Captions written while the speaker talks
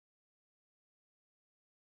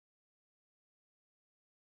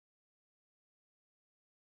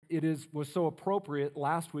was so appropriate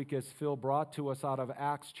last week as Phil brought to us out of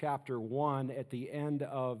Acts chapter 1 at the end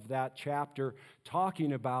of that chapter,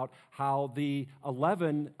 talking about how the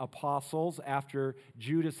 11 apostles, after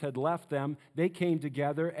Judas had left them, they came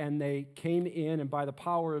together and they came in, and by the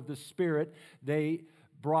power of the Spirit, they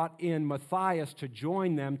brought in Matthias to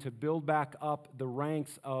join them to build back up the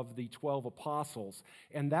ranks of the 12 apostles.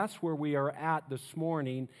 And that's where we are at this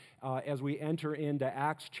morning as we enter into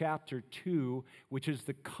Acts chapter 2, which is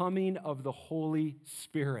the coming of the Holy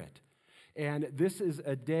Spirit. And this is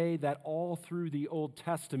a day that all through the Old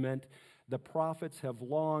Testament, the prophets have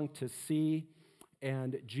longed to see,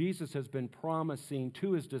 and Jesus has been promising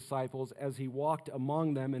to his disciples as he walked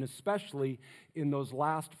among them, and especially in those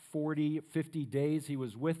last 40, 50 days he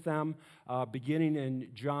was with them, beginning in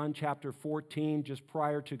John chapter 14, just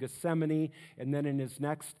prior to Gethsemane, and then in his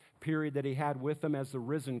next period that he had with them as the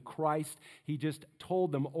risen Christ, he just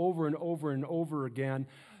told them over and over and over again,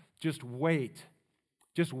 just wait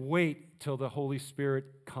till the Holy Spirit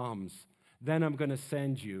comes. Then I'm going to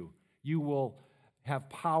send you. You will have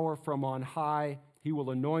power from on high. He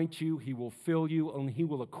will anoint you, he will fill you, and he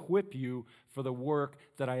will equip you for the work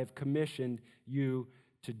that I have commissioned you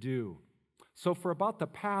to do. So for about the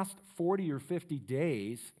past 40 or 50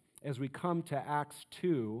 days, as we come to Acts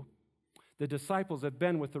 2, the disciples have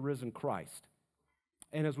been with the risen Christ.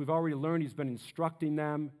 And as we've already learned, he's been instructing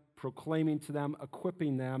them, proclaiming to them,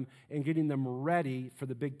 equipping them, and getting them ready for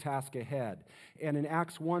the big task ahead. And in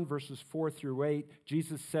Acts 1, verses 4 through 8,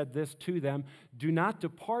 Jesus said this to them, "Do not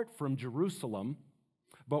depart from Jerusalem,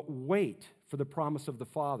 but wait for the promise of the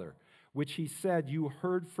Father, which he said, 'You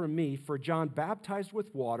heard from me, for John baptized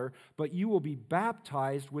with water, but you will be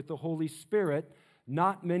baptized with the Holy Spirit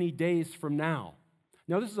not many days from now.'"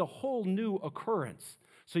 Now, this is a whole new occurrence.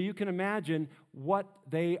 So you can imagine what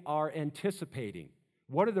they are anticipating.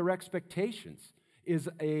 What are their expectations? Is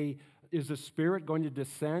the Spirit going to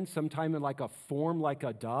descend sometime in like a form like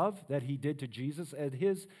a dove that he did to Jesus at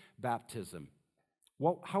his baptism?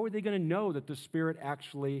 Well, how are they going to know that the Spirit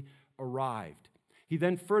actually arrived? He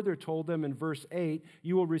then further told them in verse 8,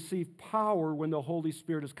 "You will receive power when the Holy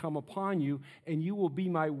Spirit has come upon you, and you will be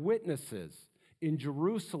my witnesses in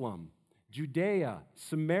Jerusalem, Judea,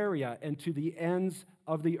 Samaria, and to the ends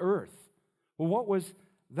of the earth." Well, what was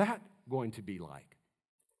that going to be like?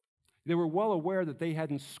 They were well aware that they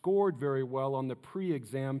hadn't scored very well on the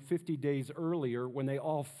pre-exam 50 days earlier when they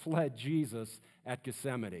all fled Jesus at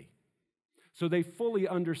Gethsemane. So they fully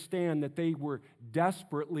understand that they were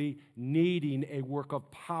desperately needing a work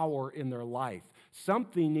of power in their life.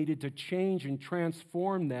 Something needed to change and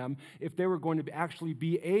transform them if they were going to actually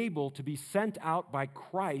be able to be sent out by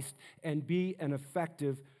Christ and be an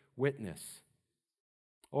effective witness.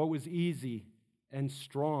 Oh, it was easy and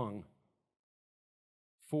strong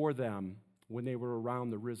for them when they were around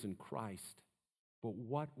the risen Christ. But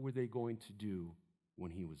what were they going to do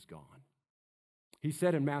when he was gone? He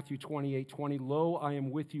said in Matthew 28:20, "Lo, I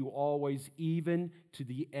am with you always, even to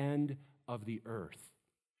the end of the earth."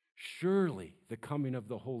 Surely the coming of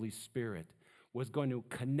the Holy Spirit was going to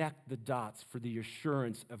connect the dots for the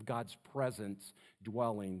assurance of God's presence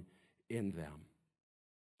dwelling in them.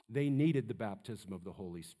 They needed the baptism of the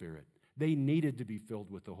Holy Spirit. They needed to be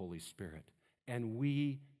filled with the Holy Spirit. And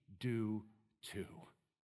we do too.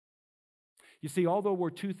 You see, although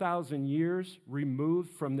we're 2,000 years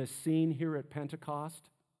removed from this scene here at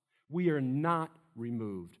Pentecost, we are not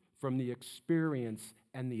removed from the experience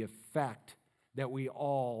and the effect that we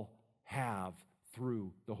all have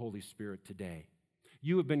through the Holy Spirit today.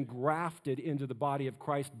 You have been grafted into the body of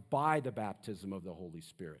Christ by the baptism of the Holy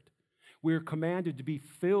Spirit. We are commanded to be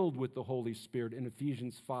filled with the Holy Spirit in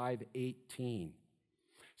Ephesians 5:18.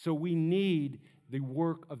 So we need the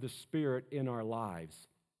work of the Spirit in our lives.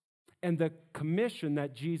 And the commission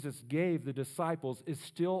that Jesus gave the disciples is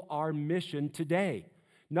still our mission today.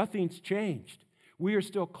 Nothing's changed. We are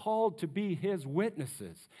still called to be his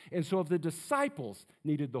witnesses. And so if the disciples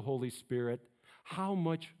needed the Holy Spirit, how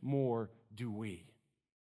much more do we?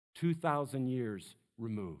 2,000 years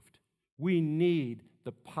removed. We need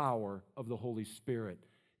the power of the Holy Spirit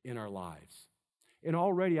in our lives. And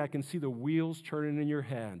already I can see the wheels turning in your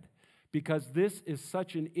head, because this is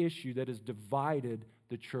such an issue that has divided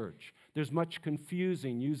the church. There's much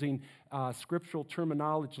confusing, using scriptural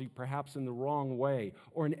terminology perhaps in the wrong way,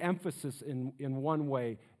 or an emphasis in one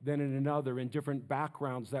way than in another in different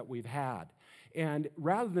backgrounds that we've had. And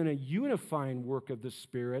rather than a unifying work of the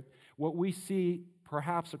Spirit, what we see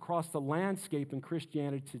perhaps across the landscape in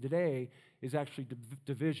Christianity today is actually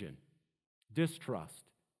division,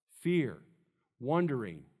 distrust, fear,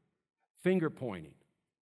 wondering, finger pointing.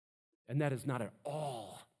 And that is not at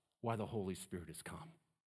all why the Holy Spirit has come.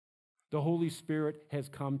 The Holy Spirit has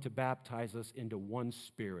come to baptize us into one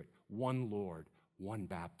Spirit, one Lord, one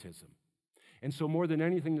baptism. And so more than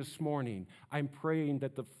anything this morning, I'm praying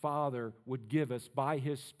that the Father would give us, by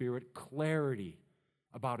His Spirit, clarity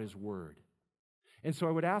about His Word. And so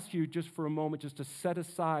I would ask you just for a moment just to set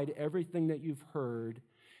aside everything that you've heard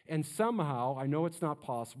and somehow, I know it's not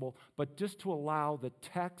possible, but just to allow the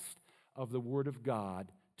text of the Word of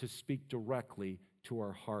God to speak directly to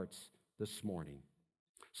our hearts this morning.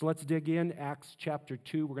 So let's dig in. Acts chapter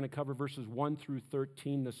 2, we're going to cover verses 1 through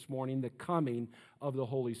 13 this morning, the coming of the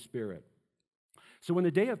Holy Spirit. So when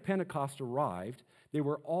the day of Pentecost arrived, they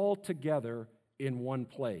were all together in one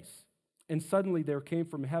place. And suddenly there came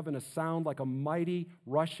from heaven a sound like a mighty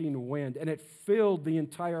rushing wind, and it filled the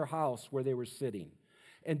entire house where they were sitting.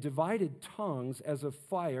 And divided tongues as of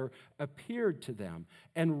fire appeared to them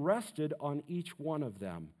and rested on each one of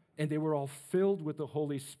them. And they were all filled with the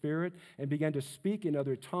Holy Spirit and began to speak in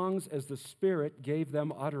other tongues as the Spirit gave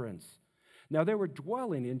them utterance. Now there were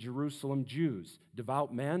dwelling in Jerusalem Jews,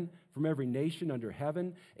 devout men from every nation under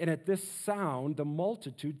heaven. And at this sound the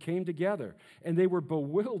multitude came together, and they were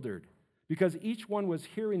bewildered, because each one was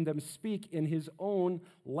hearing them speak in his own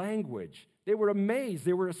language. They were amazed,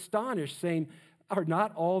 they were astonished, saying, "Are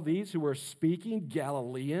not all these who are speaking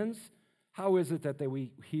Galileans? How is it that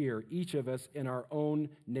we hear, each of us, in our own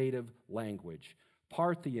native language?"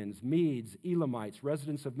 Parthians, Medes, Elamites,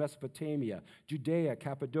 residents of Mesopotamia, Judea,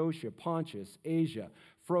 Cappadocia, Pontus, Asia,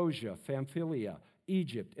 Phrygia, Pamphylia,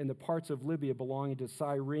 Egypt, and the parts of Libya belonging to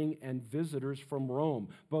Cyrene, and visitors from Rome,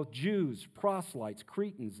 both Jews, proselytes,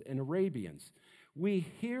 Cretans, and Arabians. We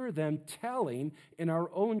hear them telling in our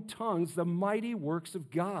own tongues the mighty works of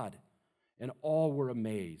God. And all were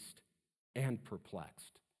amazed and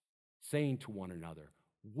perplexed, saying to one another,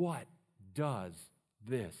 "What does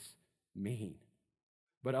this mean?"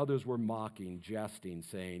 But others were mocking, jesting,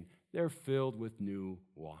 saying, "They're filled with new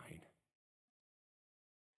wine."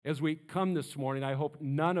 As we come this morning, I hope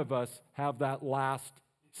none of us have that last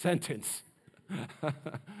sentence.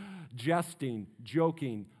 Jesting,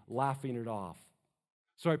 joking, laughing it off.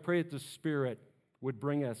 So I pray that the Spirit would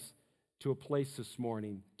bring us to a place this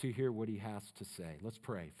morning to hear what He has to say. Let's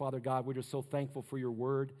pray. Father God, we're just so thankful for your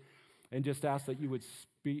word, and just ask that you would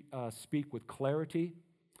speak with clarity,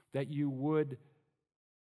 that you would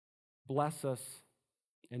bless us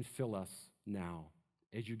and fill us now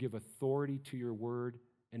as you give authority to your word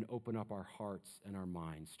and open up our hearts and our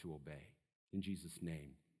minds to obey. In Jesus'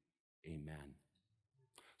 name, amen.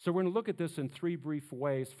 So we're going to look at this in three brief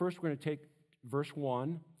ways. First, we're going to take verse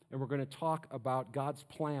 1, and we're going to talk about God's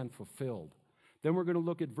plan fulfilled. Then we're going to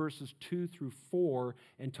look at verses 2 through 4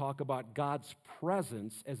 and talk about God's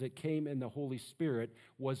presence as it came in the Holy Spirit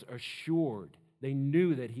was assured. They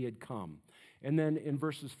knew that He had come. And then in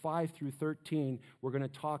verses 5 through 13, we're going to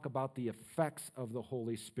talk about the effects of the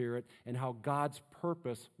Holy Spirit and how God's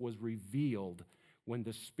purpose was revealed when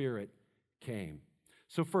the Spirit came.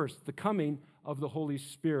 So first, the coming of the Holy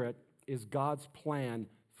Spirit is God's plan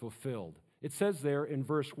fulfilled. It says there in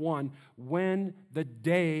verse 1, when the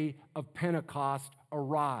day of Pentecost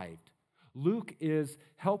arrived. Luke is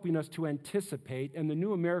helping us to anticipate, and the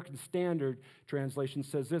New American Standard Translation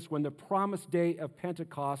says this, when the promised day of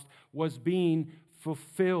Pentecost was being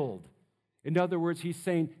fulfilled. In other words, he's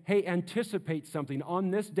saying, hey, anticipate something. On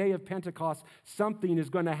this day of Pentecost, something is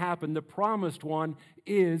going to happen. The promised one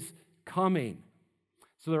is coming.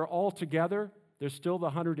 So they're all together. There's still the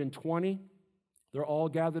 120. They're all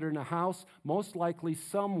gathered in a house, most likely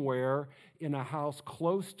somewhere in a house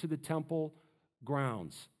close to the temple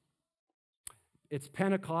grounds. It's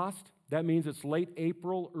Pentecost. That means it's late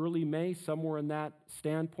April, early May, somewhere in that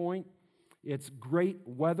standpoint. It's great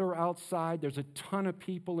weather outside. There's a ton of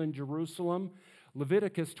people in Jerusalem.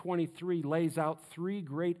 Leviticus 23 lays out three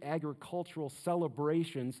great agricultural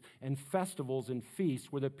celebrations and festivals and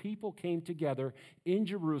feasts where the people came together in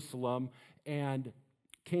Jerusalem and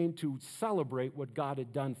came to celebrate what God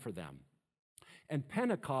had done for them. And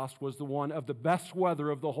Pentecost was the one of the best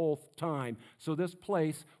weather of the whole time. So this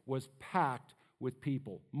place was packed with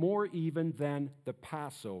people, more even than the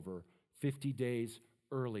Passover 50 days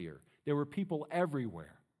earlier. There were people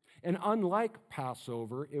everywhere. And unlike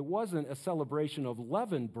Passover, it wasn't a celebration of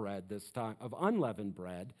leavened bread this time, of unleavened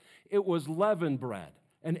bread. It was leavened bread.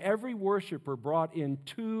 And every worshiper brought in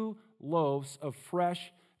 2 loaves of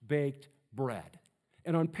fresh baked bread.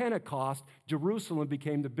 And on Pentecost, Jerusalem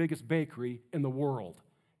became the biggest bakery in the world.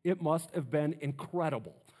 It must have been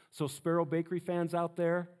incredible. So Sparrow Bakery fans out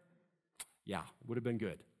there, yeah, would have been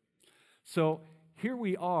good. So here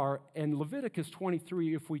we are, and Leviticus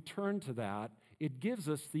 23, if we turn to that, it gives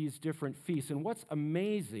us these different feasts. And what's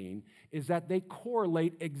amazing is that they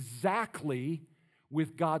correlate exactly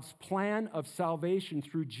with God's plan of salvation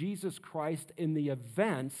through Jesus Christ in the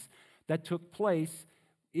events that took place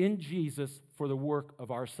in Jesus for the work of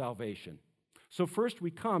our salvation. So first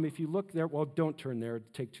we come, if you look there, well, don't turn there,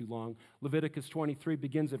 it'd take too long. Leviticus 23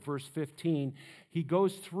 begins at verse 15. He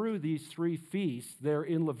goes through these three feasts. They're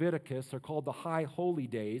in Leviticus. They're called the High Holy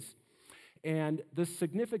Days. And the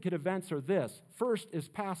significant events are this. First is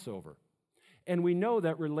Passover. And we know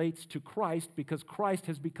that relates to Christ because Christ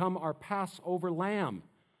has become our Passover lamb.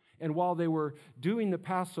 And while they were doing the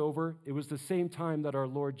Passover, it was the same time that our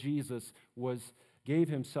Lord Jesus gave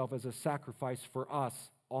himself as a sacrifice for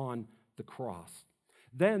us on the cross.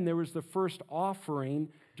 Then there was the first offering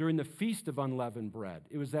during the Feast of Unleavened Bread.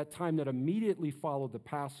 It was that time that immediately followed the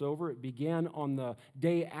Passover. It began on the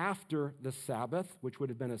day after the Sabbath, which would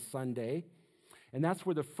have been a Sunday. And that's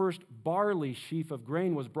where the first barley sheaf of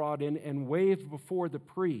grain was brought in and waved before the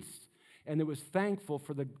priest. And it was thankful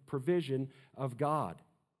for the provision of God.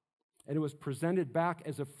 And it was presented back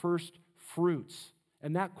as a first fruits.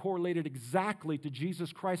 And that correlated exactly to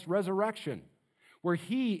Jesus Christ's resurrection, where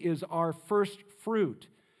he is our first fruit.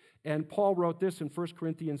 And Paul wrote this in 1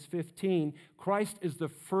 Corinthians 15, Christ is the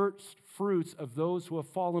first fruits of those who have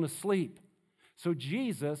fallen asleep. So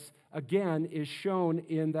Jesus, again, is shown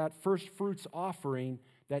in that first fruits offering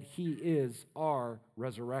that he is our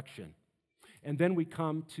resurrection. And then we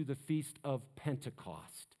come to the Feast of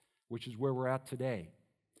Pentecost, which is where we're at today.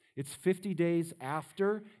 It's 50 days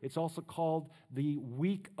after. It's also called the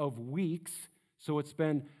Week of Weeks. So it's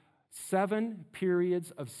been 7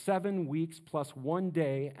 periods of 7 weeks plus 1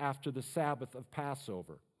 day after the Sabbath of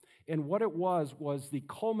Passover. And what it was the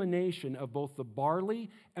culmination of both the barley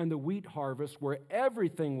and the wheat harvest where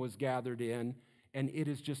everything was gathered in, and it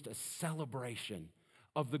is just a celebration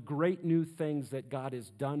of the great new things that God has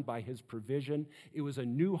done by his provision. It was a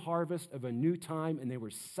new harvest of a new time, and they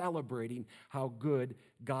were celebrating how good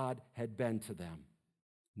God had been to them.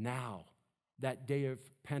 Now, that day of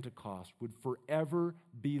Pentecost would forever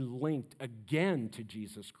be linked again to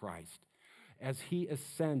Jesus Christ as he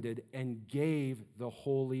ascended and gave the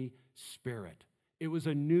Holy Spirit. It was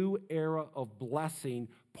a new era of blessing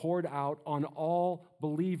poured out on all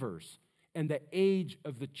believers, and the age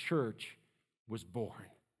of the church was born.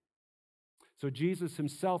 So Jesus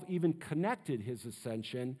himself even connected his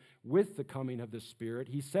ascension with the coming of the Spirit.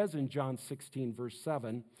 He says in John 16, verse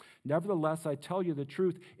 7, "Nevertheless, I tell you the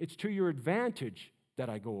truth, it's to your advantage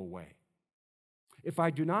that I go away. If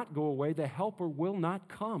I do not go away, the Helper will not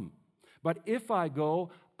come. But if I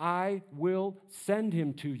go, I will send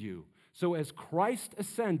him to you." So as Christ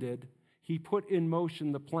ascended, he put in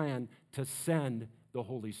motion the plan to send the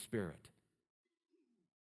Holy Spirit.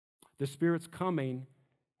 The Spirit's coming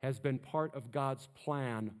has been part of God's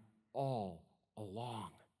plan all along.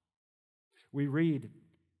 We read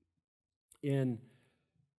in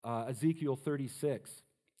Ezekiel 36,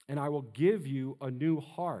 "And I will give you a new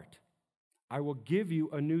heart. I will give you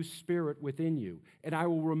a new spirit within you, and I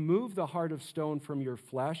will remove the heart of stone from your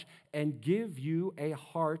flesh and give you a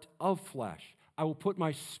heart of flesh. I will put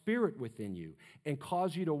my spirit within you and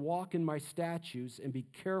cause you to walk in my statutes and be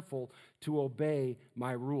careful to obey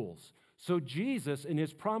my rules." So Jesus, in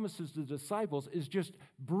his promises to the disciples, is just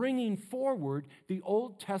bringing forward the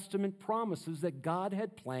Old Testament promises that God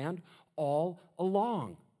had planned all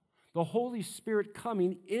along. The Holy Spirit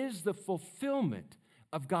coming is the fulfillment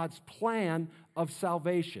of God's plan of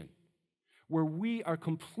salvation, where we are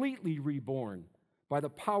completely reborn by the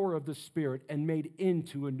power of the Spirit and made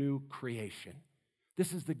into a new creation.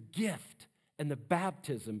 This is the gift and the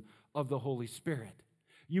baptism of the Holy Spirit.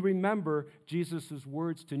 You remember Jesus'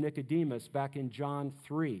 words to Nicodemus back in John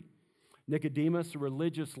 3. Nicodemus, a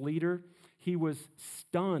religious leader, he was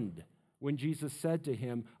stunned when Jesus said to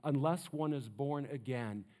him, "Unless one is born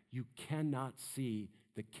again, you cannot see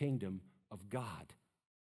the kingdom of God."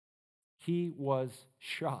 He was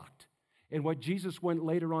shocked. And what Jesus went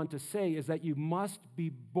later on to say is that you must be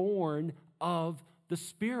born of the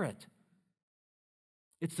Spirit.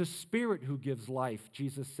 It's the Spirit who gives life,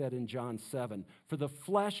 Jesus said in John 7. For the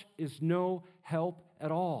flesh is no help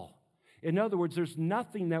at all. In other words, there's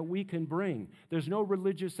nothing that we can bring. There's no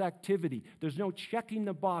religious activity. There's no checking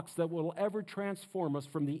the box that will ever transform us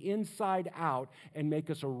from the inside out and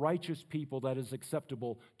make us a righteous people that is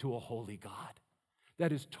acceptable to a holy God.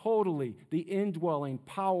 That is totally the indwelling,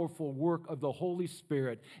 powerful work of the Holy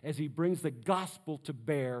Spirit as he brings the gospel to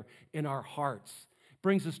bear in our hearts,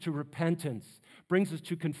 brings us to repentance, brings us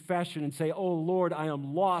to confession and say, "Oh Lord, I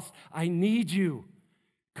am lost. I need you.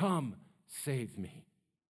 Come, save me."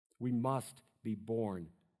 We must be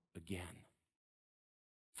born again.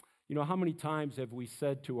 You know, how many times have we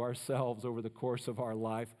said to ourselves over the course of our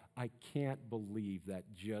life, I can't believe that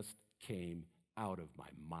just came out of my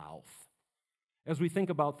mouth? As we think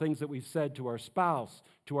about things that we've said to our spouse,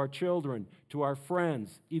 to our children, to our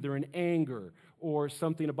friends, either in anger or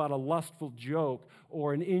something about a lustful joke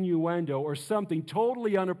or an innuendo or something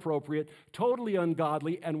totally inappropriate, totally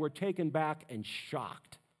ungodly, and we're taken back and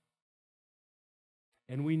shocked.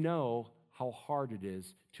 And we know how hard it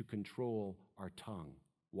is to control our tongue.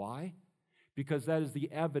 Why? Because that is the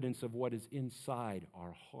evidence of what is inside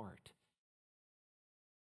our heart.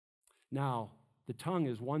 Now, the tongue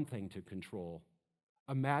is one thing to control.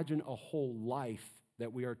 Imagine a whole life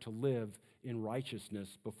that we are to live in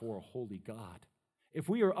righteousness before a holy God. If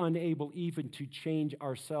we are unable even to change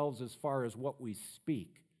ourselves as far as what we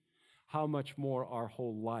speak, how much more our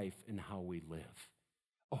whole life and how we live?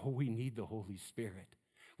 Oh, we need the Holy Spirit.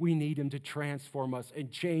 We need Him to transform us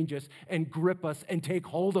and change us and grip us and take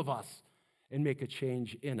hold of us and make a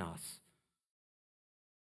change in us.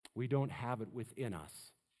 We don't have it within us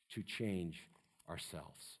to change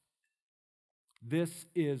ourselves. This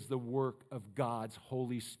is the work of God's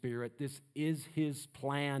Holy Spirit. This is His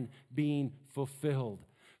plan being fulfilled.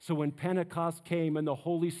 So when Pentecost came and the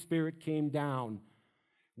Holy Spirit came down,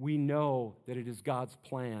 we know that it is God's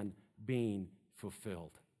plan being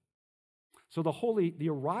fulfilled. So the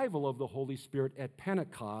arrival of the Holy Spirit at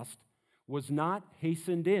Pentecost was not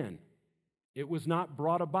hastened in. It was not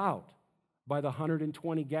brought about by the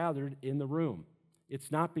 120 gathered in the room.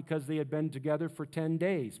 It's not because they had been together for 10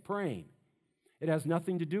 days praying. It has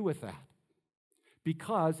nothing to do with that,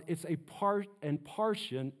 because it's a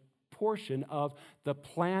portion of the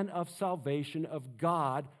plan of salvation of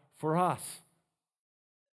God for us.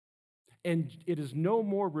 And it is no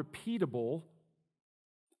more repeatable,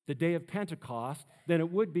 the day of Pentecost, than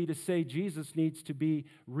it would be to say Jesus needs to be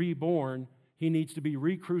reborn, He needs to be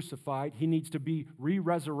re-crucified, He needs to be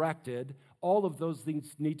re-resurrected. All of those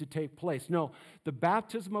things need to take place. No, the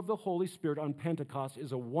baptism of the Holy Spirit on Pentecost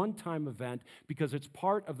is a one-time event because it's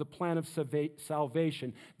part of the plan of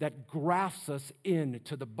salvation that grafts us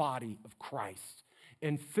into the body of Christ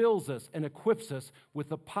and fills us and equips us with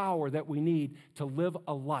the power that we need to live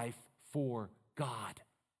a life for God.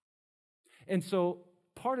 And so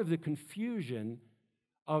part of the confusion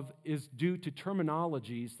is due to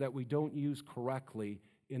terminologies that we don't use correctly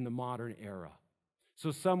in the modern era.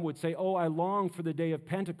 So some would say, oh, I long for the day of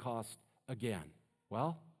Pentecost again.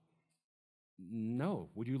 Well, no.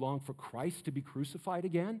 Would you long for Christ to be crucified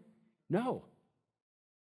again? No.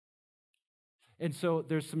 And so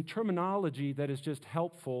there's some terminology that is just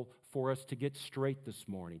helpful for us to get straight this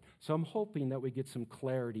morning. So I'm hoping that we get some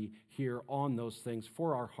clarity here on those things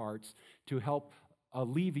for our hearts to help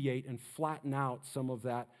alleviate and flatten out some of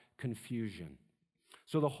that confusion.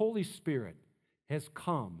 So the Holy Spirit has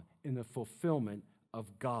come in the fulfillment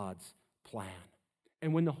of God's plan.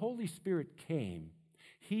 And when the Holy Spirit came,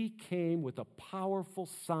 He came with a powerful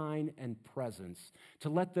sign and presence to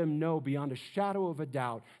let them know beyond a shadow of a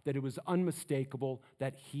doubt that it was unmistakable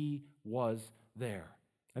that He was there.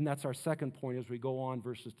 And that's our second point as we go on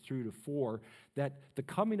verses 2 to 4, that the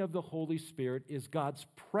coming of the Holy Spirit is God's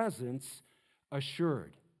presence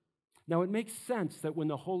assured. Now, it makes sense that when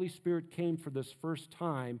the Holy Spirit came for this first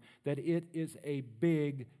time, that it is a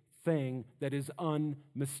big thing that is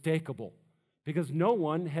unmistakable, because no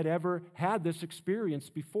one had ever had this experience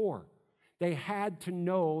before. They had to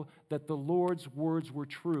know that the Lord's words were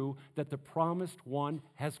true, that the promised one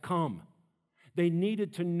has come. They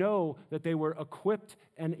needed to know that they were equipped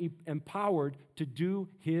and empowered to do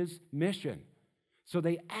His mission. So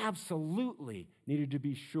they absolutely needed to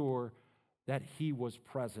be sure that He was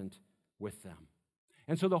present with them.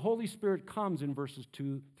 And so the Holy Spirit comes in verses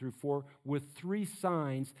 2 through 4 with 3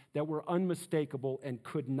 signs that were unmistakable and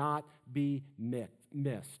could not be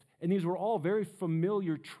missed. And these were all very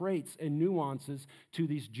familiar traits and nuances to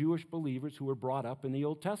these Jewish believers who were brought up in the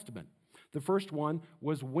Old Testament. The first one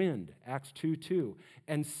was wind, Acts 2:2.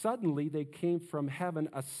 And suddenly there came from heaven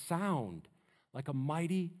a sound like a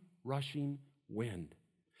mighty rushing wind.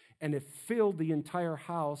 And it filled the entire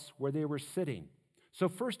house where they were sitting. So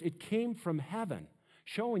first, it came from heaven,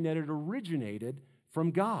 showing that it originated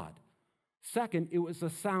from God. Second, it was a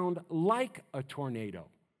sound like a tornado.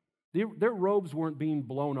 Their robes weren't being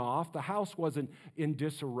blown off. The house wasn't in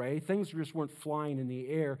disarray. Things just weren't flying in the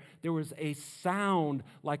air. There was a sound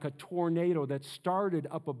like a tornado that started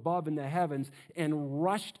up above in the heavens and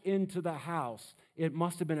rushed into the house. It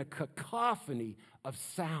must have been a cacophony of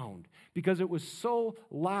sound because it was so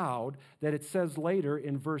loud that it says later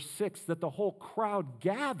in verse 6 that the whole crowd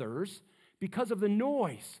gathers because of the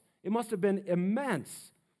noise. It must have been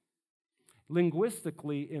immense.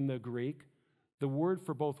 Linguistically, in the Greek, the word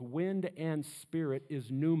for both wind and spirit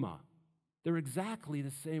is pneuma. They're exactly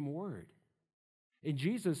the same word. And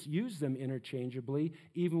Jesus used them interchangeably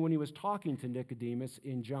even when he was talking to Nicodemus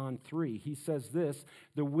in John 3. He says this,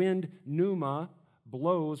 the wind pneuma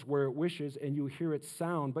blows where it wishes, and you hear its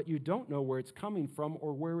sound, but you don't know where it's coming from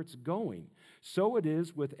or where it's going. So it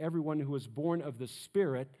is with everyone who is born of the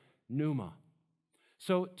Spirit, pneuma.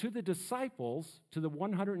 So to the disciples, to the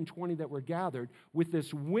 120 that were gathered, with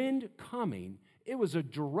this wind coming, it was a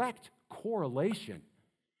direct correlation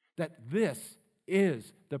that this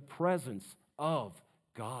is the presence of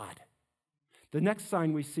God. The next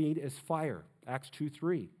sign we see is fire, Acts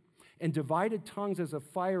 2:3. And divided tongues as of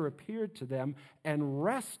fire appeared to them and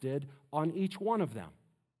rested on each one of them.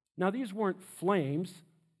 Now, these weren't flames,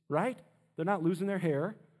 right? They're not losing their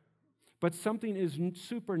hair. But something is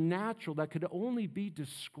supernatural that could only be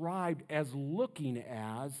described as looking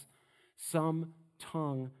as some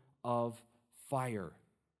tongue of fire.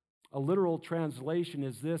 A literal translation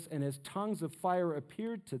is this, and as tongues of fire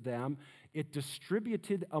appeared to them, it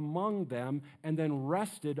distributed among them and then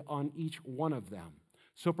rested on each one of them.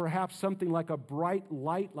 So perhaps something like a bright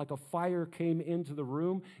light, like a fire came into the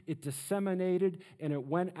room, it disseminated and it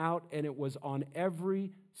went out and it was on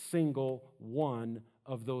every single one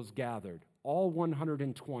of those gathered. All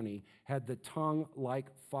 120 had the tongue like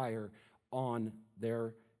fire on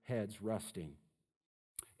their heads resting.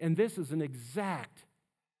 And this is an exact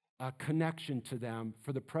connection to them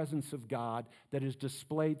for the presence of God that is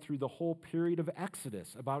displayed through the whole period of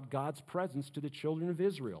Exodus about God's presence to the children of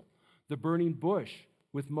Israel. The burning bush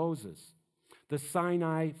with Moses, the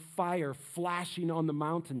Sinai fire flashing on the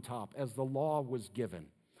mountaintop as the law was given,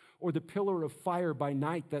 or the pillar of fire by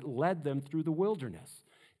night that led them through the wilderness.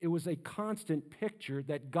 It was a constant picture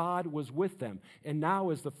that God was with them. And now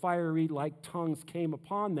as the fiery like tongues came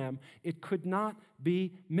upon them, it could not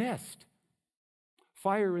be missed.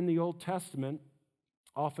 Fire in the Old Testament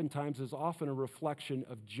oftentimes is often a reflection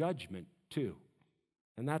of judgment too.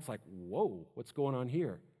 And that's like, whoa, what's going on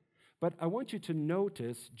here? But I want you to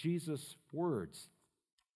notice Jesus' words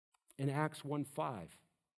in Acts 1:5.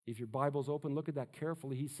 If your Bible's open, look at that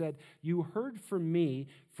carefully. He said, "You heard from me,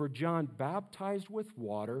 for John baptized with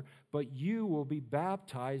water, but you will be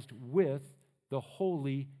baptized with the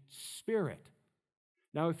Holy Spirit."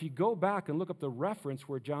 Now, if you go back and look up the reference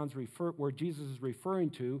where Jesus is referring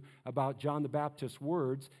to about John the Baptist's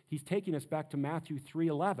words, he's taking us back to Matthew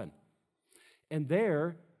 3:11. And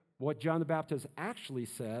there, what John the Baptist actually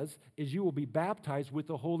says is you will be baptized with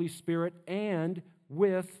the Holy Spirit and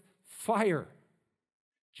with fire.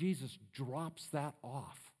 Jesus drops that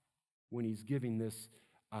off when he's giving this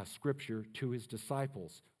scripture to his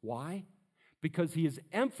disciples. Why? Because he is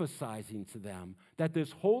emphasizing to them that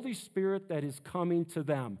this Holy Spirit that is coming to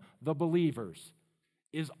them, the believers,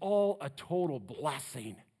 is all a total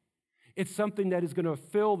blessing. It's something that is going to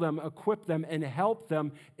fill them, equip them, and help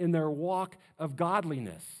them in their walk of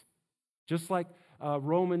godliness. Just like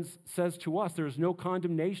Romans says to us, there is no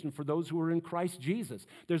condemnation for those who are in Christ Jesus.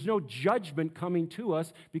 There's no judgment coming to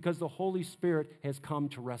us because the Holy Spirit has come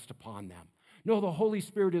to rest upon them. No, the Holy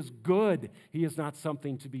Spirit is good. He is not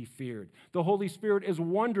something to be feared. The Holy Spirit is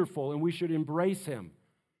wonderful, and we should embrace him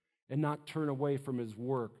and not turn away from his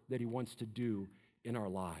work that he wants to do in our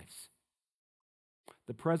lives.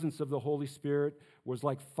 The presence of the Holy Spirit was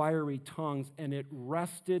like fiery tongues, and it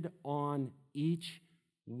rested on each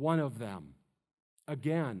one of them.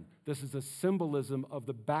 Again, this is a symbolism of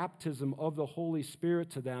the baptism of the Holy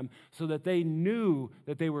Spirit to them so that they knew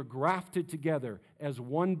that they were grafted together as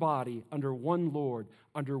one body, under one Lord,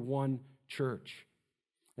 under one church.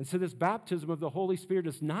 And so this baptism of the Holy Spirit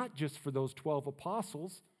is not just for those 12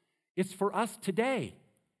 apostles, it's for us today.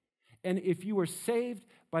 And if you are saved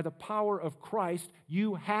by the power of Christ,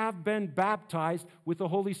 you have been baptized with the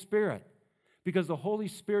Holy Spirit. Because the Holy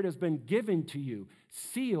Spirit has been given to you,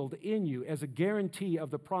 sealed in you as a guarantee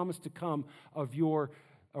of the promise to come of your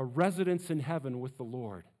residence in heaven with the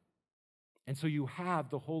Lord. And so you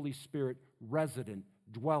have the Holy Spirit resident,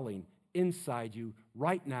 dwelling inside you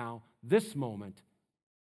right now, this moment,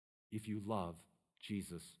 if you love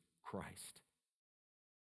Jesus Christ.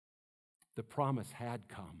 The promise had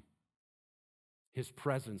come. His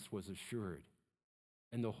presence was assured,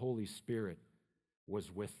 and the Holy Spirit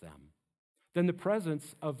was with them. Then the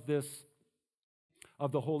presence of the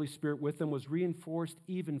Holy Spirit with them was reinforced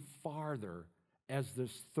even farther as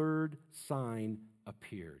this third sign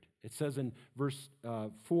appeared. It says in verse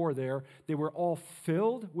 4 there, they were all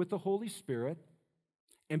filled with the Holy Spirit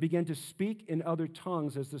and began to speak in other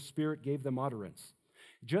tongues as the Spirit gave them utterance.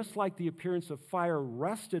 Just like the appearance of fire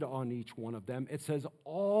rested on each one of them, it says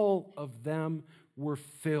all of them were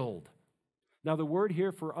filled. Now, the word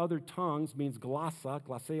here for other tongues means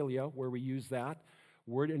glossalia, where we use that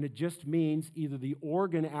word, and it just means either the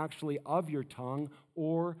organ actually of your tongue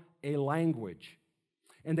or a language.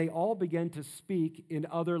 And they all began to speak in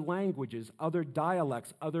other languages, other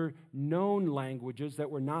dialects, other known languages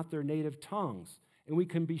that were not their native tongues. And we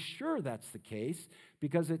can be sure that's the case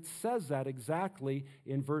because it says that exactly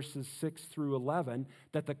in verses 6 through 11,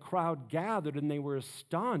 that the crowd gathered and they were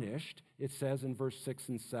astonished, it says in verse 6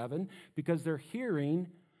 and 7, because they're hearing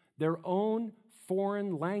their own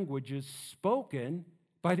foreign languages spoken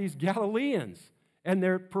by these Galileans. And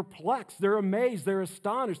they're perplexed, they're amazed, they're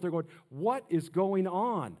astonished. They're going, what is going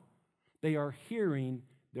on? They are hearing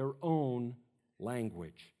their own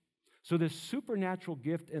language. So this supernatural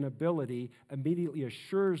gift and ability immediately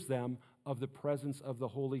assures them of the presence of the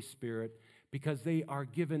Holy Spirit because they are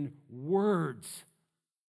given words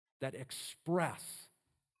that express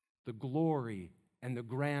the glory and the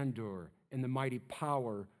grandeur and the mighty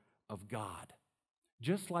power of God.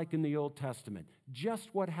 Just like in the Old Testament, just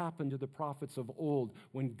what happened to the prophets of old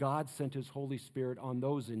when God sent his Holy Spirit on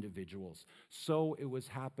those individuals, so it was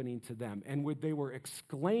happening to them. And they were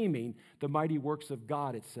exclaiming the mighty works of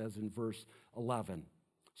God, it says in verse 11.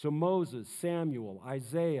 So Moses, Samuel,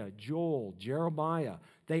 Isaiah, Joel, Jeremiah,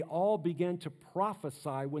 they all began to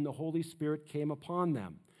prophesy when the Holy Spirit came upon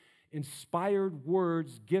them. Inspired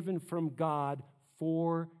words given from God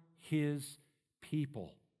for his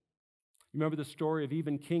people. Remember the story of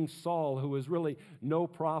even King Saul, who was really no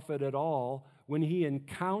prophet at all. When he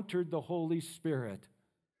encountered the Holy Spirit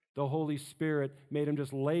made him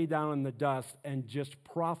just lay down in the dust and just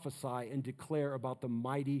prophesy and declare about the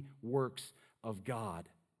mighty works of God.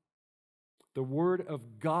 The Word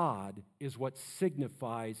of God is what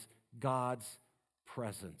signifies God's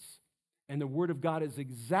presence. And the Word of God is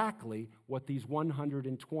exactly what these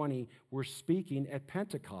 120 were speaking at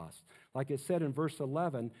Pentecost. Like I said in verse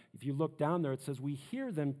 11, if you look down there, it says, we hear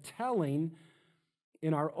them telling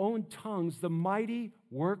in our own tongues the mighty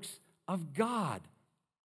works of God.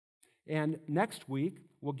 And next week,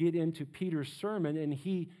 we'll get into Peter's sermon, and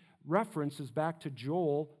he references back to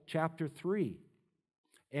Joel chapter 3.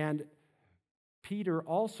 And Peter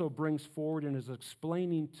also brings forward and is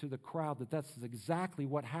explaining to the crowd that that's exactly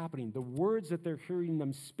what's happening. The words that they're hearing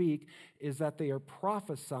them speak is that they are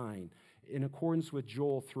prophesying in accordance with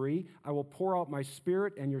Joel 3. I will pour out my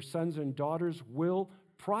spirit and your sons and daughters will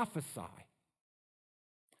prophesy.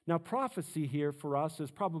 Now, prophecy here for us is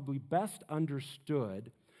probably best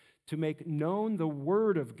understood to make known the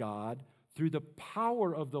Word of God through the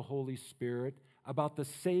power of the Holy Spirit about the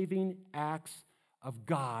saving acts of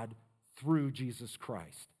God through Jesus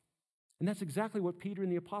Christ. And that's exactly what Peter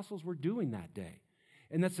and the apostles were doing that day.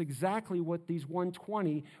 And that's exactly what these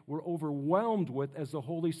 120 were overwhelmed with as the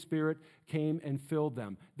Holy Spirit came and filled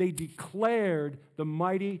them. They declared the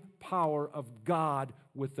mighty power of God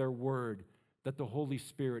with their word that the Holy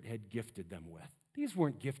Spirit had gifted them with. These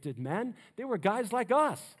weren't gifted men. They were guys like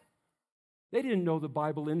us. They didn't know the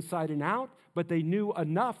Bible inside and out, but they knew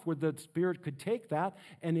enough where the Spirit could take that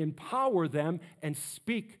and empower them and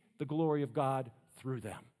speak the glory of God through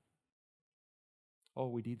them. Oh,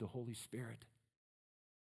 we need the Holy Spirit.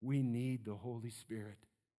 We need the Holy Spirit,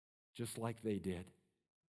 just like they did.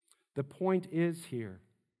 The point is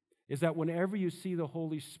that whenever you see the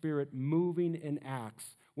Holy Spirit moving in Acts,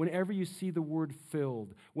 whenever you see the word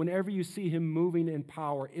filled, whenever you see him moving in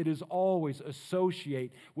power, it is always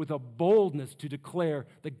associated with a boldness to declare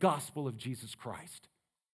the gospel of Jesus Christ.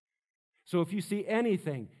 So if you see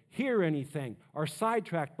anything, hear anything, are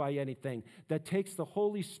sidetracked by anything that takes the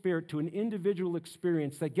Holy Spirit to an individual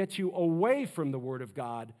experience that gets you away from the Word of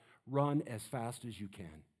God, run as fast as you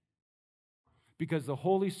can. Because the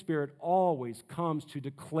Holy Spirit always comes to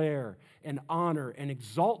declare and honor and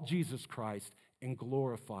exalt Jesus Christ and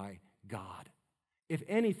glorify God. If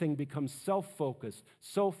anything becomes self-focused,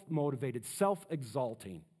 self-motivated,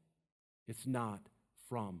 self-exalting, it's not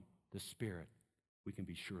from the Spirit. We can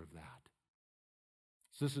be sure of that.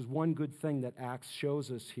 So this is one good thing that Acts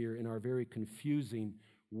shows us here in our very confusing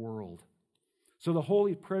world. So the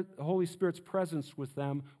Holy Spirit's presence with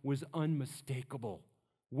them was unmistakable.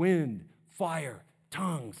 Wind, fire,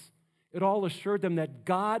 tongues. It all assured them that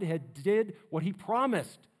God had did what he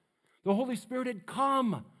promised. The Holy Spirit had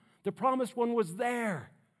come. The promised one was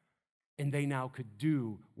there. And they now could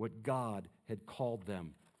do what God had called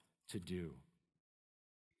them to do.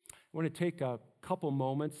 I want to take a couple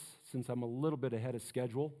moments, since I'm a little bit ahead of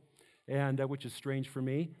schedule, and which is strange for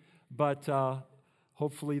me, but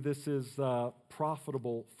hopefully this is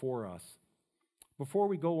profitable for us. Before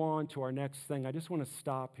we go on to our next thing, I just want to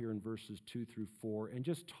stop here in verses 2 through 4 and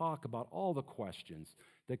just talk about all the questions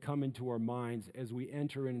that come into our minds as we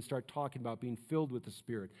enter in and start talking about being filled with the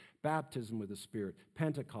Spirit, baptism with the Spirit,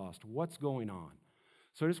 Pentecost, what's going on.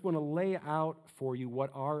 So I just want to lay out for you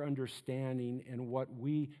what our understanding and what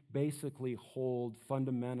we basically hold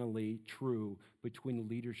fundamentally true between the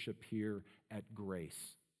leadership here at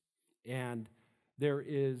Grace. And there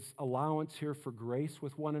is allowance here for grace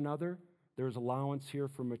with one another. There's allowance here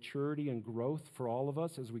for maturity and growth for all of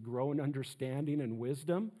us as we grow in understanding and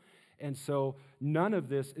wisdom. And so none of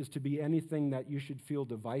this is to be anything that you should feel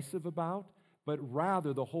divisive about, but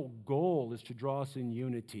rather the whole goal is to draw us in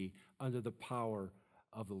unity under the power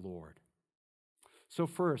of the Lord. So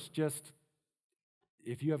first, just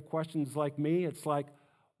if you have questions like me, it's like,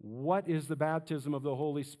 what is the baptism of the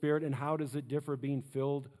Holy Spirit and how does it differ being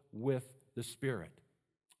filled with the Spirit?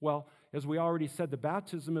 Well, as we already said, the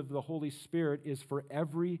baptism of the Holy Spirit is for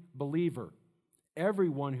every believer.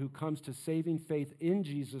 Everyone who comes to saving faith in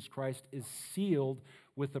Jesus Christ is sealed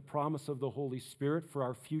with the promise of the Holy Spirit for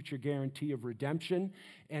our future guarantee of redemption,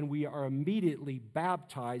 and we are immediately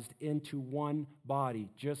baptized into one body,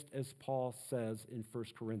 just as Paul says in 1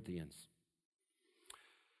 Corinthians.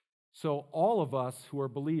 So all of us who are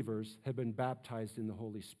believers have been baptized in the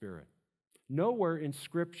Holy Spirit. Nowhere in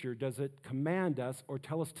Scripture does it command us or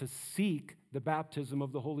tell us to seek the baptism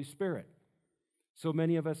of the Holy Spirit. So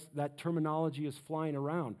many of us, that terminology is flying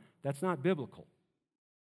around. That's not biblical.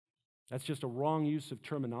 That's just a wrong use of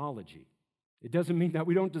terminology. It doesn't mean that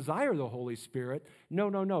we don't desire the Holy Spirit.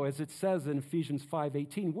 No. As it says in Ephesians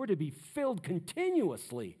 5:18, we're to be filled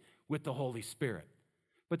continuously with the Holy Spirit.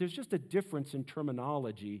 But there's just a difference in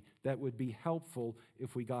terminology that would be helpful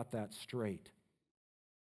if we got that straight.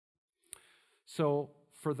 So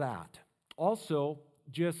for that. Also,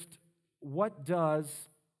 just what does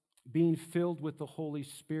being filled with the Holy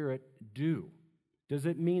Spirit do? Does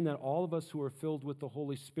it mean that all of us who are filled with the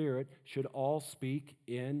Holy Spirit should all speak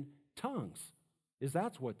in tongues? Is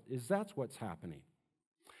that what's happening?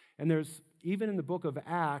 And there's, even in the book of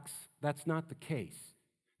Acts, that's not the case.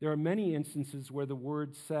 There are many instances where the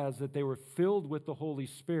word says that they were filled with the Holy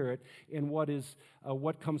Spirit, and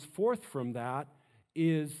what comes forth from that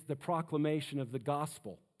is the proclamation of the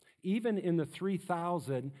gospel. Even in the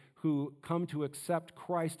 3,000 who come to accept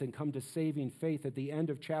Christ and come to saving faith at the end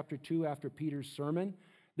of chapter 2 after Peter's sermon,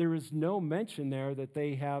 there is no mention there that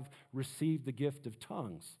they have received the gift of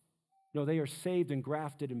tongues. No, they are saved and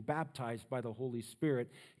grafted and baptized by the Holy Spirit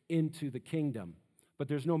into the kingdom. But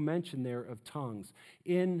there's no mention there of tongues.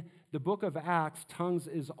 In the book of Acts, tongues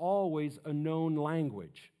is always a known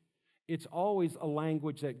language. It's always a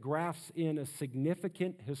language that grafts in a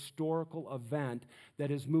significant historical event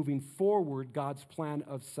that is moving forward God's plan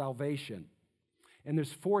of salvation. And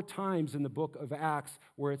there's 4 times in the book of Acts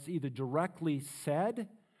where it's either directly said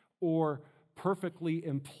or perfectly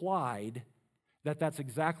implied that that's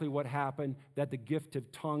exactly what happened, that the gift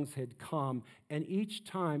of tongues had come. And each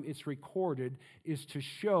time it's recorded is to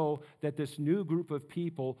show that this new group of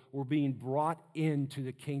people were being brought into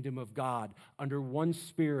the kingdom of God under one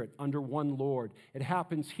Spirit, under one Lord. It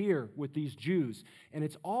happens here with these Jews. And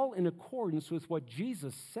it's all in accordance with what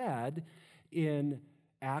Jesus said in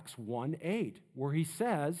Acts 1:8, where he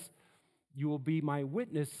says, "You will be my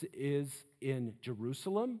witnesses in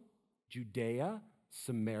Jerusalem, Judea,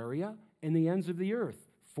 Samaria, and the ends of the earth."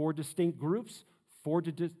 4 distinct groups,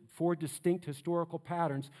 4 distinct historical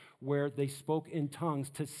patterns where they spoke in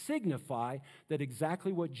tongues to signify that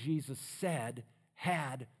exactly what Jesus said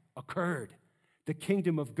had occurred. The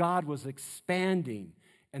kingdom of God was expanding,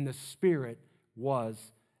 and the Spirit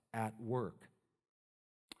was at work.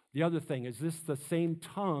 The other thing, is this the same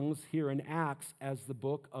tongues here in Acts as the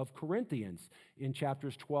book of Corinthians in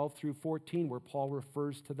chapters 12 through 14, where Paul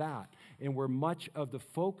refers to that, and where much of the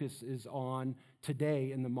focus is on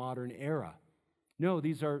today in the modern era? No,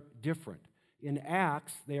 these are different. In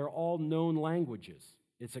Acts, they are all known languages.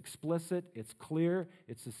 It's explicit, it's clear,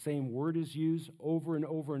 it's the same word is used over and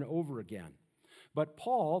over and over again. But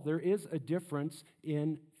Paul, there is a difference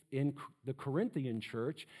in the Corinthian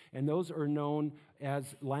church, and those are known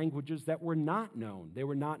as languages that were not known. They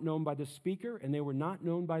were not known by the speaker, and they were not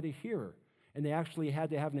known by the hearer. And they actually had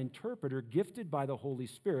to have an interpreter gifted by the Holy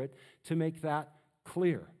Spirit to make that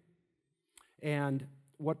clear. And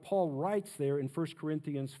what Paul writes there in 1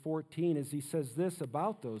 Corinthians 14 is he says this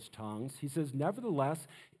about those tongues. He says, "Nevertheless,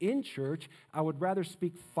 in church, I would rather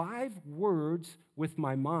speak 5 words with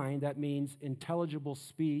my mind," that means intelligible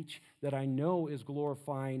speech that I know is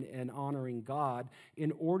glorifying and honoring God,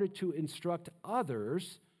 "in order to instruct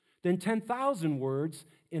others, than 10,000 words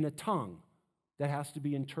in a tongue that has to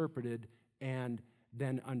be interpreted and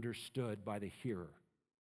than understood by the hearer.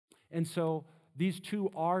 And so these two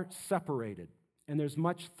are separated, and there's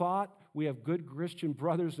much thought. We have good Christian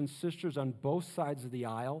brothers and sisters on both sides of the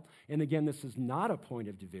aisle. And again, this is not a point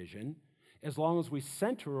of division, as long as we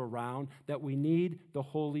center around that we need the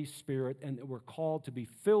Holy Spirit and that we're called to be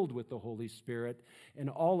filled with the Holy Spirit, and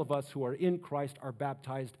all of us who are in Christ are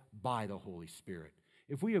baptized by the Holy Spirit.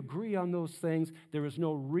 If we agree on those things, there is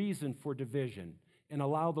no reason for division, and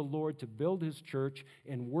allow the Lord to build his church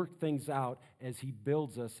and work things out as he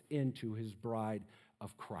builds us into his bride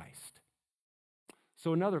of Christ.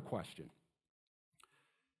 So another question: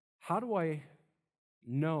 how do I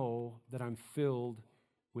know that I'm filled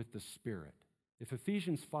with the Spirit? If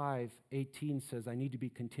Ephesians 5:18 says I need to be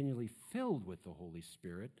continually filled with the Holy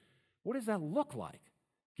Spirit, what does that look like?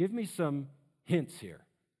 Give me some hints here.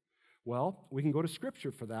 Well, we can go to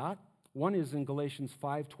Scripture for that. One is in Galatians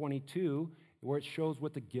 5:22, where it shows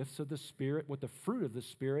what the gifts of the Spirit, what the fruit of the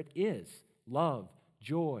Spirit is: love,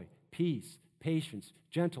 joy, peace, patience,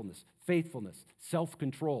 gentleness, faithfulness,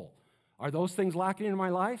 self-control. Are those things lacking in my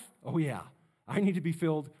life? Oh yeah, I need to be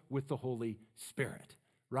filled with the Holy Spirit,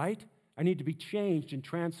 right? I need to be changed and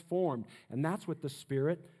transformed, and that's what the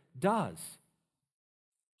Spirit does.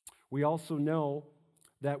 We also know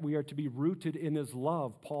that we are to be rooted in his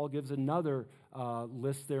love. Paul gives another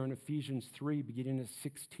list there in Ephesians 3, beginning at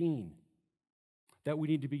 16, that we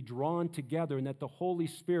need to be drawn together, and that the Holy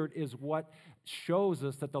Spirit is what shows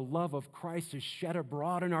us that the love of Christ is shed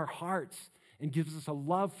abroad in our hearts and gives us a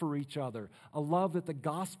love for each other, a love that the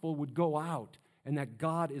gospel would go out and that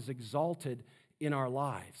God is exalted in our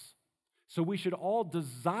lives. So we should all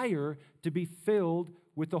desire to be filled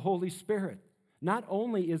with the Holy Spirit. Not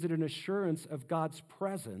only is it an assurance of God's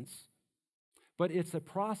presence, but it's a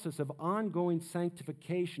process of ongoing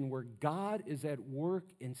sanctification where God is at work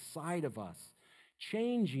inside of us,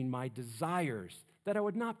 changing my desires, that I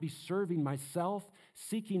would not be serving myself,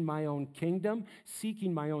 seeking my own kingdom,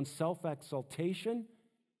 seeking my own self-exaltation,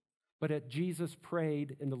 but as Jesus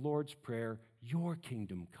prayed in the Lord's Prayer, your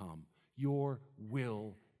kingdom come, your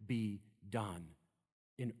will be done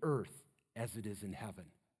in earth as it is in heaven.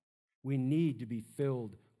 We need to be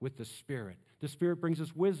filled with the Spirit. The Spirit brings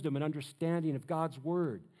us wisdom and understanding of God's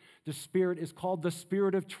word. The Spirit is called the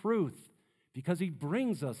Spirit of truth because he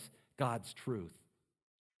brings us God's truth.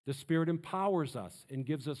 The Spirit empowers us and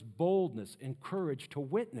gives us boldness and courage to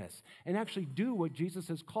witness and actually do what Jesus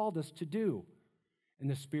has called us to do. And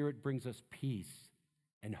the Spirit brings us peace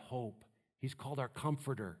and hope. He's called our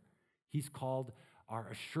comforter. He's called our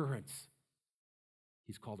assurance.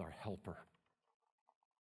 He's called our helper.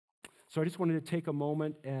 So I just wanted to take a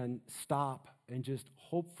moment and stop and just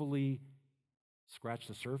hopefully scratch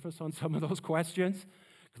the surface on some of those questions,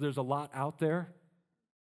 because there's a lot out there.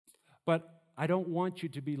 But I don't want you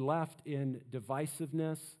to be left in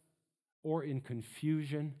divisiveness or in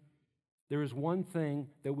confusion. There is one thing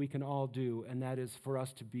that we can all do, and that is for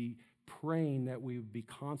us to be praying that we would be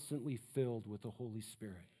constantly filled with the Holy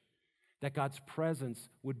Spirit, that God's presence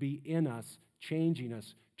would be in us, changing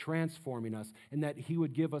us, transforming us, and that he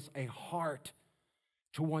would give us a heart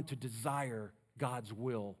to want to desire God's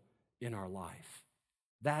will in our life.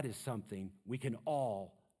 That is something we can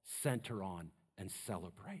all center on and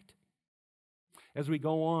celebrate. As we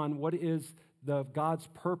go on, what is God's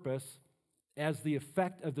purpose as the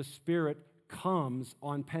effect of the Spirit comes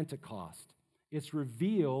on Pentecost? It's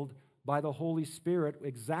revealed by the Holy Spirit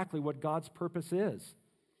exactly what God's purpose is.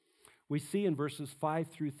 We see in verses 5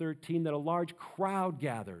 through 13 that a large crowd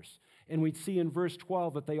gathers. And we see in verse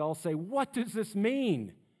 12 that they all say, "What does this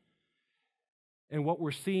mean?" And what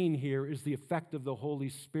we're seeing here is the effect of the Holy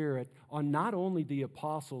Spirit on not only the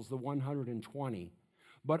apostles, the 120,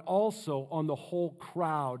 but also on the whole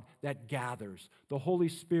crowd that gathers. The Holy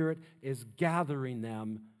Spirit is gathering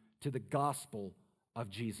them to the gospel of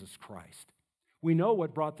Jesus Christ. We know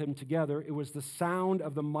what brought them together. It was the sound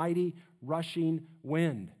of the mighty rushing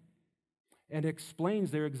wind. And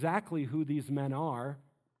explains there exactly who these men are.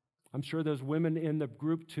 I'm sure there's women in the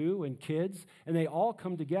group too, and kids, and they all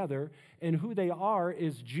come together, and who they are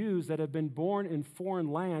is Jews that have been born in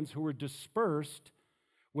foreign lands who were dispersed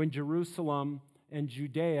when Jerusalem and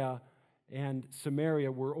Judea and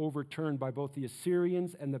Samaria were overturned by both the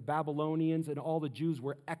Assyrians and the Babylonians, and all the Jews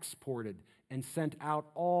were exported and sent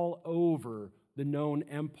out all over the known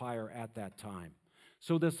empire at that time.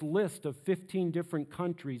 So this list of 15 different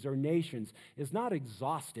countries or nations is not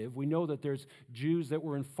exhaustive. We know that there's Jews that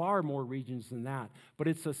were in far more regions than that, but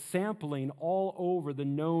it's a sampling all over the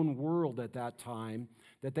known world at that time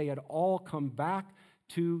that they had all come back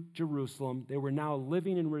to Jerusalem. They were now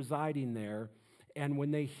living and residing there, And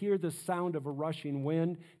when they hear the sound of a rushing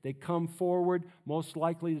wind, they come forward. Most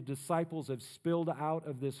likely the disciples have spilled out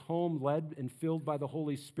of this home, led and filled by the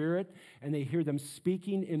Holy Spirit, and they hear them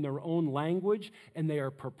speaking in their own language, and they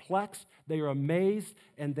are perplexed, they are amazed,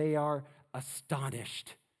 and they are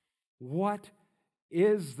astonished. What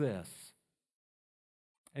is this?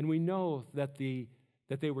 And we know that they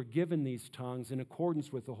were given these tongues in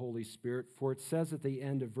accordance with the Holy Spirit, for it says at the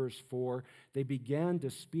end of verse 4, they began to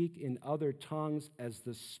speak in other tongues as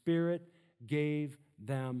the Spirit gave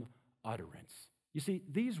them utterance. You see,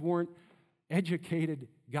 these weren't educated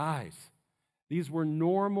guys. These were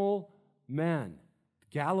normal men,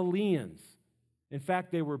 Galileans. In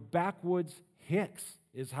fact, they were backwoods hicks,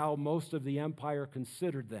 is how most of the empire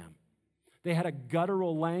considered them. They had a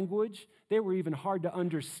guttural language. They were even hard to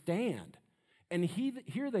understand. And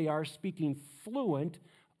here they are speaking fluent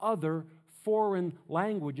other foreign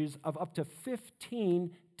languages of up to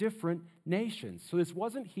 15 different nations. So this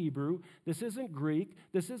wasn't Hebrew, this isn't Greek,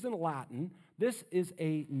 this isn't Latin. This is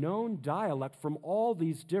a known dialect from all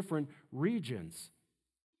these different regions.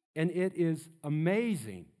 And it is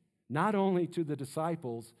amazing, not only to the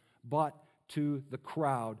disciples, but to the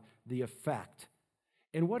crowd, the effect.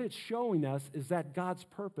 And what it's showing us is that God's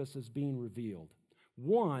purpose is being revealed.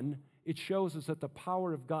 One, it shows us that the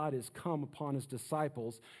power of God has come upon his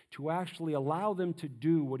disciples to actually allow them to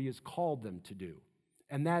do what he has called them to do,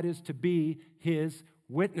 and that is to be his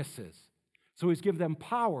witnesses. So he's given them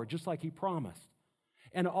power, just like he promised.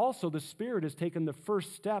 And also the Spirit has taken the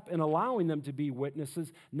first step in allowing them to be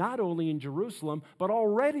witnesses, not only in Jerusalem, but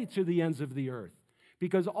already to the ends of the earth.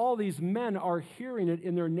 Because all these men are hearing it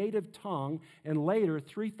in their native tongue, and later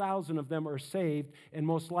 3,000 of them are saved, and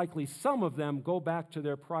most likely some of them go back to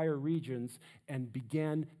their prior regions and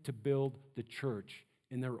begin to build the church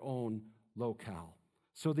in their own locale.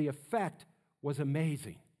 So the effect was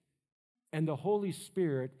amazing. And the Holy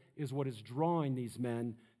Spirit is what is drawing these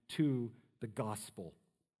men to the gospel.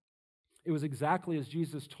 It was exactly as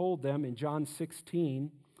Jesus told them in John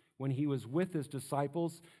 16, when he was with his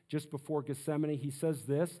disciples just before Gethsemane. He says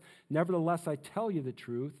this, "Nevertheless, I tell you the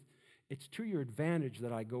truth, it's to your advantage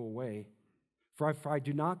that I go away. For if I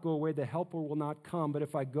do not go away, the Helper will not come. But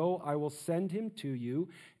if I go, I will send him to you.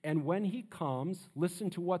 And when he comes,"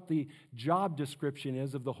 listen to what the job description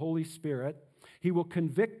is of the Holy Spirit, "he will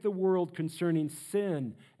convict the world concerning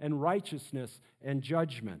sin and righteousness and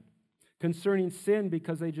judgment. Concerning sin,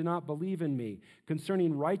 because they do not believe in me.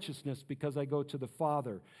 Concerning righteousness, because I go to the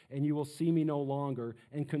Father, and you will see me no longer.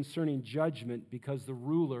 And concerning judgment, because the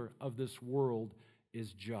ruler of this world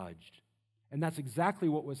is judged." And that's exactly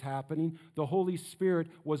what was happening. The Holy Spirit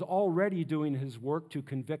was already doing his work to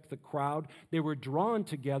convict the crowd. They were drawn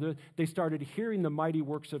together. They started hearing the mighty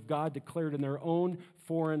works of God declared in their own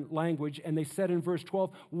foreign language. And they said in verse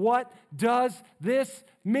 12, "What does this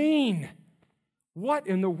mean? What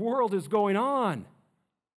in the world is going on?"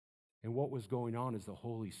 And what was going on is the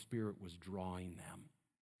Holy Spirit was drawing them.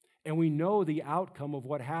 And we know the outcome of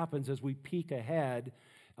what happens as we peek ahead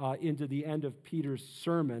into the end of Peter's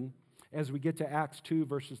sermon. As we get to Acts 2,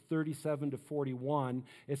 verses 37 to 41,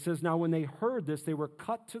 it says, "Now when they heard this, they were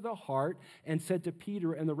cut to the heart and said to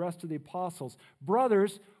Peter and the rest of the apostles,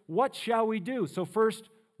 'Brothers, what shall we do?'" So first,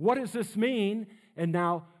 what does this mean? And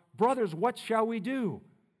now, "Brothers, what shall we do?"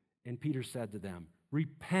 And Peter said to them,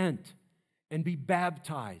 "Repent and be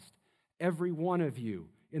baptized, every one of you,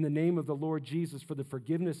 in the name of the Lord Jesus for the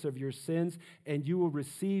forgiveness of your sins, and you will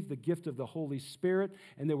receive the gift of the Holy Spirit."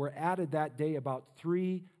 And there were added that day about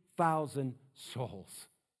 3,000 souls.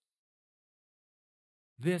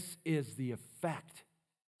 This is the effect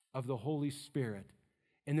of the Holy Spirit.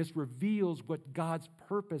 And this reveals what God's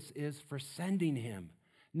purpose is for sending him.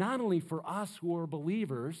 Not only for us who are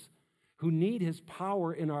believers, who need his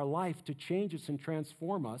power in our life to change us and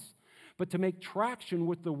transform us, but to make traction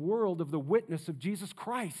with the world of the witness of Jesus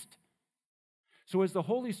Christ. So as the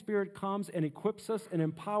Holy Spirit comes and equips us and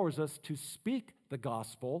empowers us to speak the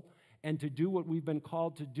gospel and to do what we've been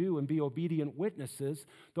called to do and be obedient witnesses,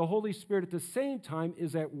 the Holy Spirit at the same time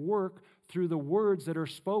is at work through the words that are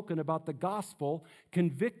spoken about the gospel,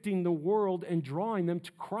 convicting the world and drawing them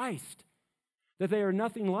to Christ, that they are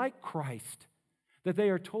nothing like Christ, that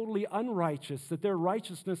they are totally unrighteous, that their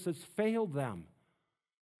righteousness has failed them,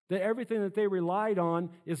 that everything that they relied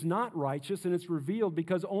on is not righteous, and it's revealed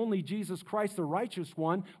because only Jesus Christ, the righteous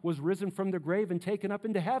one, was risen from the grave and taken up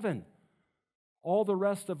into heaven. All the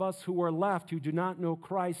rest of us who are left, who do not know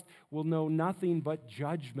Christ, will know nothing but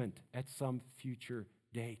judgment at some future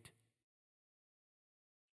date.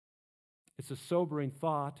 It's a sobering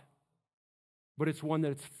thought, but it's one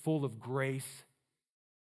that's full of grace.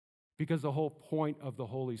 Because the whole point of the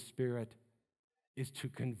Holy Spirit is to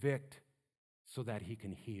convict so that he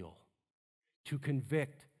can heal, to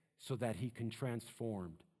convict so that he can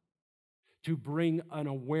transform, to bring an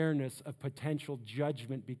awareness of potential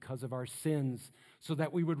judgment because of our sins so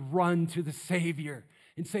that we would run to the Savior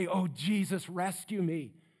and say, "Oh, Jesus, rescue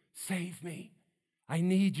me, save me, I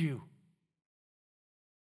need you."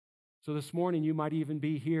 So this morning you might even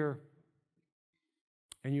be here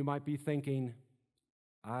and you might be thinking,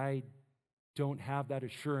 "I don't have that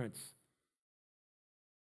assurance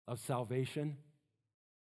of salvation.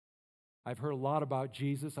 I've heard a lot about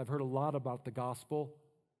Jesus. I've heard a lot about the gospel,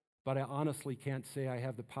 but I honestly can't say I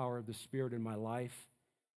have the power of the Spirit in my life."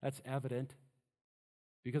 That's evident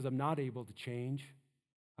because I'm not able to change.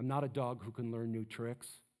 I'm not a dog who can learn new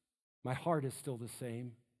tricks. My heart is still the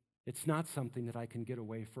same. It's not something that I can get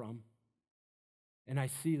away from. And I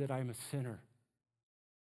see that I'm a sinner.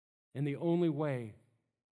 And the only way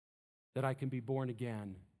that I can be born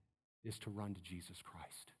again is to run to Jesus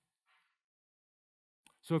Christ.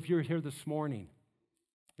 So if you're here this morning,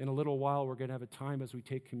 in a little while we're going to have a time as we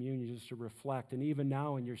take communion just to reflect. And even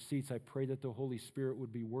now in your seats, I pray that the Holy Spirit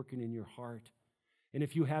would be working in your heart. And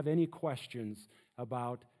if you have any questions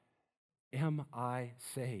about, am I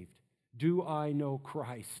saved? Do I know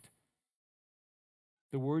Christ?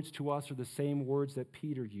 The words to us are the same words that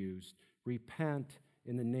Peter used. Repent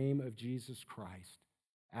in the name of Jesus Christ.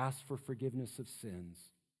 Ask for forgiveness of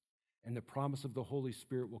sins. And the promise of the Holy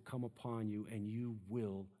Spirit will come upon you, and you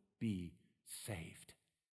will be saved.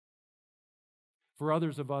 For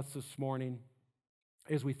others of us this morning,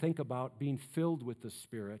 as we think about being filled with the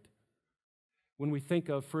Spirit, when we think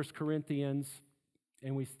of 1 Corinthians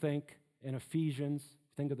and we think in Ephesians,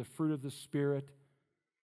 think of the fruit of the Spirit,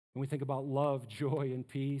 and we think about love, joy, and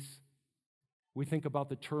peace, we think about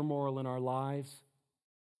the turmoil in our lives,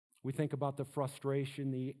 we think about the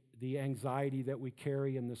frustration, the anxiety that we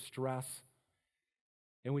carry, and the stress,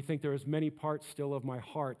 and we think there is many parts still of my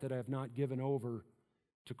heart that I have not given over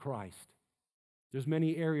to Christ. There's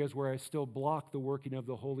many areas where I still block the working of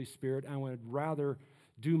the Holy Spirit. I would rather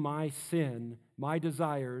do my sin, my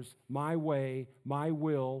desires, my way, my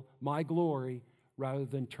will, my glory, rather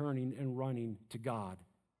than turning and running to God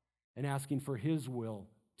and asking for His will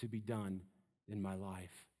to be done in my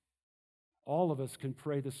life. All of us can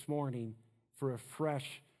pray this morning for a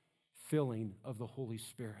fresh filling of the Holy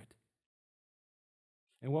Spirit.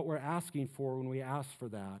 And what we're asking for when we ask for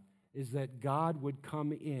that is that God would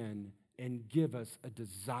come in and give us a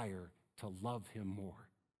desire to love Him more,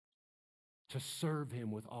 to serve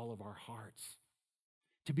Him with all of our hearts,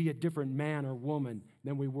 to be a different man or woman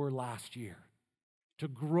than we were last year, to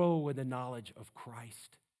grow in the knowledge of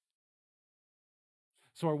Christ.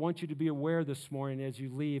 So I want you to be aware this morning as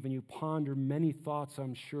you leave and you ponder many thoughts,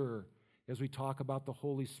 I'm sure, as we talk about the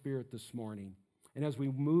Holy Spirit this morning. And as we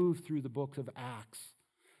move through the book of Acts,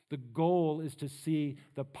 the goal is to see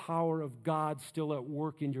the power of God still at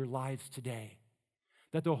work in your lives today.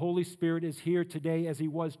 That the Holy Spirit is here today as He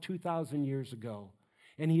was 2,000 years ago.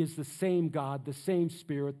 And He is the same God, the same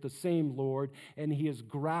Spirit, the same Lord, and He is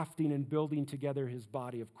grafting and building together His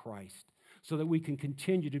body of Christ so that we can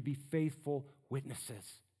continue to be faithful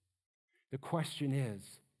witnesses. The question is,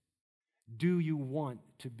 do you want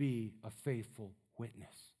to be a faithful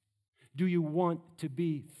witness? Do you want to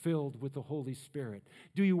be filled with the Holy Spirit?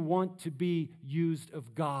 Do you want to be used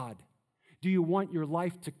of God? Do you want your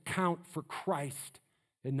life to count for Christ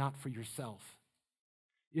and not for yourself?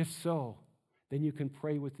 If so, then you can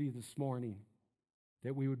pray with me this morning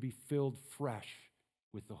that we would be filled fresh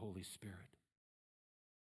with the Holy Spirit.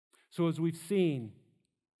 So as we've seen,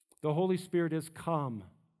 the Holy Spirit has come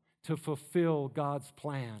to fulfill God's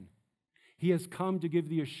plan. He has come to give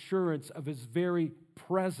the assurance of His very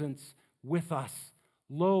presence with us.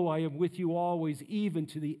 Lo, I am with you always, even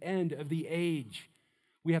to the end of the age.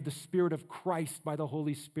 We have the Spirit of Christ by the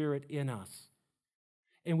Holy Spirit in us.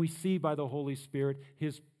 And we see by the Holy Spirit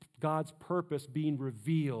God's purpose being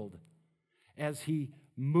revealed as He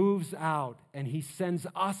moves out and He sends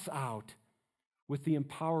us out with the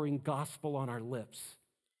empowering gospel on our lips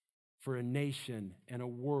for a nation and a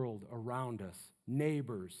world around us,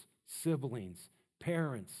 neighbors, siblings,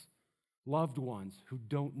 parents, loved ones who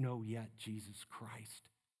don't know yet Jesus Christ.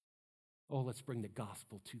 Oh, let's bring the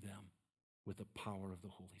gospel to them with the power of the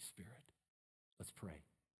Holy Spirit. Let's pray.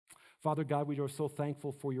 Father God, we are so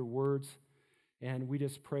thankful for your words, and we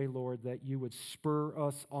just pray, Lord, that you would spur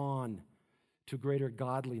us on to greater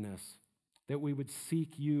godliness, that we would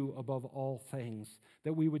seek you above all things,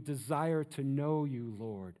 that we would desire to know you,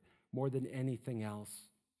 Lord, more than anything else.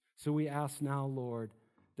 So we ask now, Lord,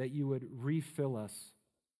 that you would refill us,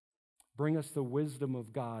 bring us the wisdom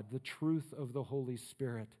of God, the truth of the Holy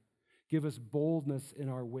Spirit. Give us boldness in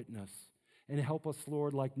our witness. And help us,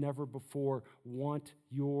 Lord, like never before, want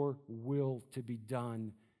your will to be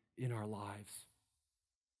done in our lives.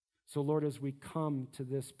 So, Lord, as we come to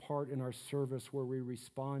this part in our service where we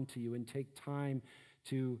respond to you and take time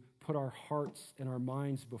to put our hearts and our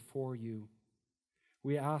minds before you,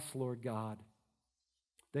 we ask, Lord God,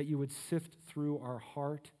 that you would sift through our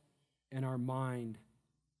heart and our mind,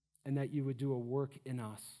 and that you would do a work in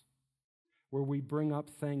us where we bring up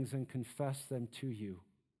things and confess them to you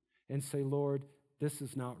and say, Lord, this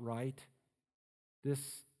is not right. This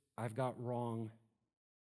I've got wrong.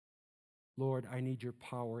 Lord, I need your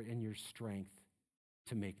power and your strength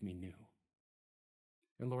to make me new.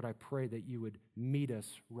 And Lord, I pray that you would meet us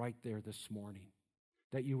right there this morning,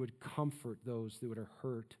 that you would comfort those that are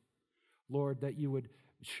hurt. Lord, that you would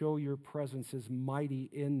show your presence as mighty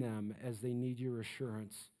in them as they need your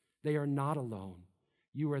assurance. They are not alone.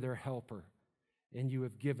 You are their helper, and you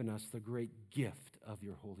have given us the great gift of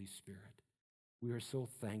your Holy Spirit. We are so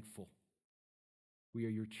thankful. We are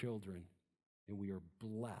your children, and we are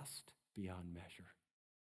blessed beyond measure.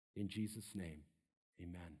 In Jesus' name,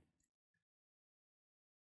 amen.